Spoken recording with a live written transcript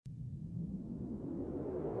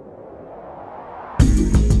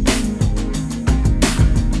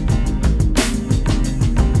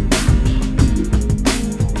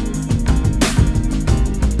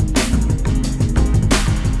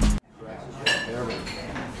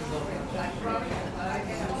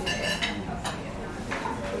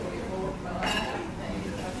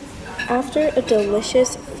After a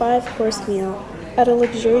delicious 5-course meal at a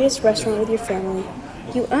luxurious restaurant with your family,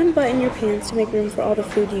 you unbutton your pants to make room for all the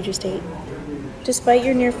food you just ate. Despite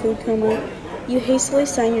your near food coma, you hastily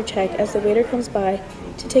sign your check as the waiter comes by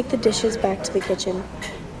to take the dishes back to the kitchen.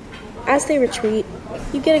 As they retreat,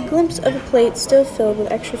 you get a glimpse of a plate still filled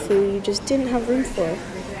with extra food you just didn't have room for.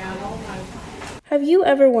 Have you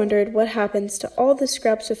ever wondered what happens to all the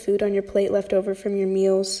scraps of food on your plate left over from your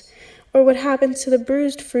meals? Or what happens to the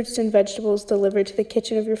bruised fruits and vegetables delivered to the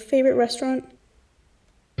kitchen of your favorite restaurant?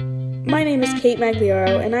 My name is Kate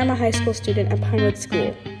Magliaro, and I'm a high school student at Pinewood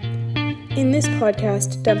School. In this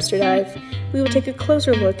podcast, Dumpster Dive, we will take a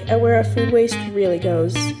closer look at where our food waste really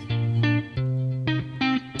goes.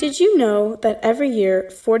 Did you know that every year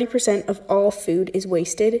 40% of all food is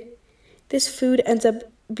wasted? This food ends up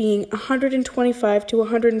being 125 to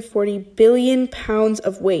 140 billion pounds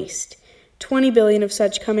of waste. 20 billion of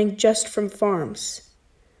such coming just from farms.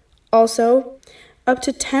 Also, up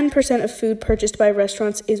to 10% of food purchased by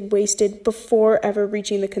restaurants is wasted before ever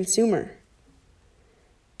reaching the consumer.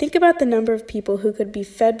 Think about the number of people who could be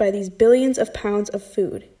fed by these billions of pounds of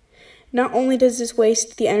food. Not only does this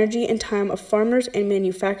waste the energy and time of farmers and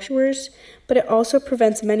manufacturers, but it also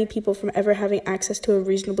prevents many people from ever having access to a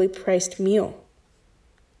reasonably priced meal.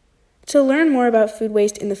 To learn more about food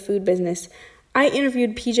waste in the food business, I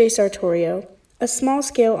interviewed PJ Sartorio, a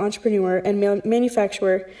small-scale entrepreneur and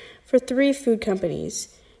manufacturer for 3 food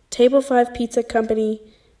companies, Table 5 Pizza Company,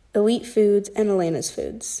 Elite Foods, and Elena's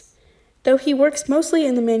Foods. Though he works mostly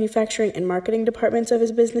in the manufacturing and marketing departments of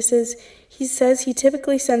his businesses, he says he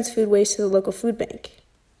typically sends food waste to the local food bank.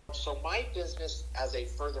 So my business as a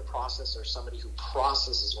further processor, somebody who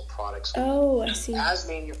processes the products. I see. As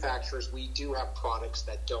manufacturers, we do have products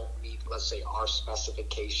that don't meet, let's say, our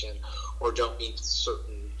specification or don't meet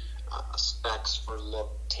certain specs for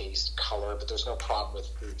look, taste, color, but there's no problem with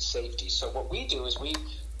food safety. So what we do is we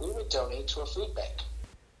would donate to a food bank.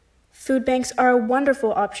 Food banks are a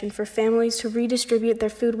wonderful option for families to redistribute their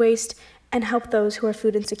food waste and help those who are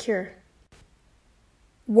food insecure.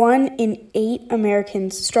 1 in 8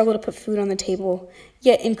 Americans struggle to put food on the table,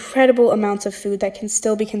 yet incredible amounts of food that can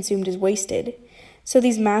still be consumed is wasted. So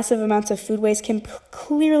these massive amounts of food waste can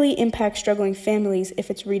clearly impact struggling families if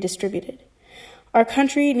it's redistributed. Our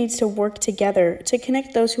country needs to work together to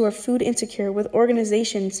connect those who are food insecure with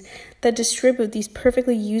organizations that distribute these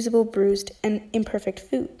perfectly usable, bruised, and imperfect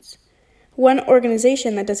foods. One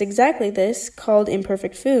organization that does exactly this, called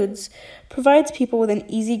Imperfect Foods, provides people with an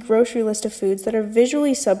easy grocery list of foods that are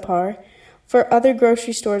visually subpar for other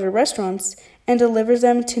grocery stores or restaurants and delivers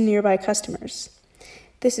them to nearby customers.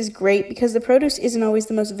 This is great because the produce isn't always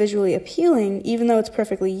the most visually appealing, even though it's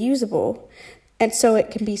perfectly usable, and so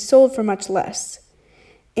it can be sold for much less.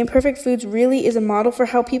 Imperfect Foods really is a model for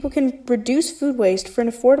how people can reduce food waste for an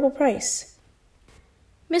affordable price.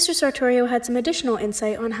 Mr. Sartorio had some additional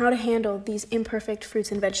insight on how to handle these imperfect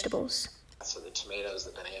fruits and vegetables. So the tomatoes,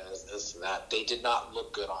 the bananas, this and that, they did not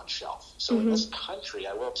look good on shelf. So in this country,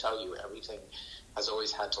 I will tell you, everything has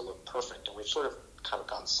always had to look perfect. And we've sort of kind of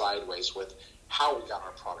gone sideways with how we got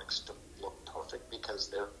our products to look perfect because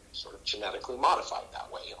they're sort of genetically modified that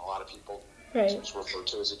way. And a lot of people, it's referred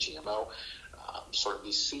to as a GMO, sort of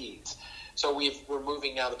these seeds. So we're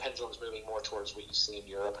moving now, the pendulum's moving more towards what you see in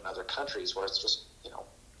Europe and other countries where it's just,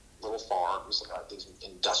 little farms, these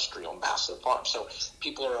industrial massive farms. So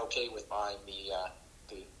people are okay with buying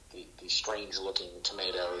the strange looking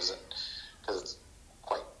tomatoes, and because it's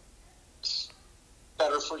quite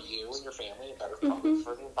better for you and your family and better probably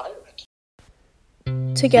for the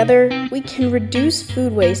environment. Together, we can reduce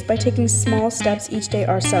food waste by taking small steps each day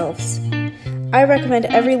ourselves. I recommend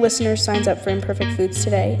every listener signs up for Imperfect Foods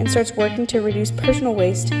today and starts working to reduce personal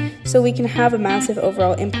waste so we can have a massive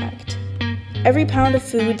overall impact. Every pound of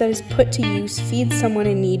food that is put to use feeds someone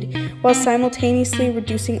in need while simultaneously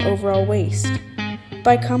reducing overall waste.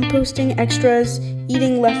 By composting extras,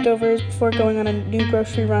 eating leftovers before going on a new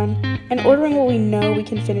grocery run, and ordering what we know we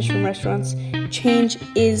can finish from restaurants, change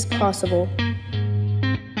is possible.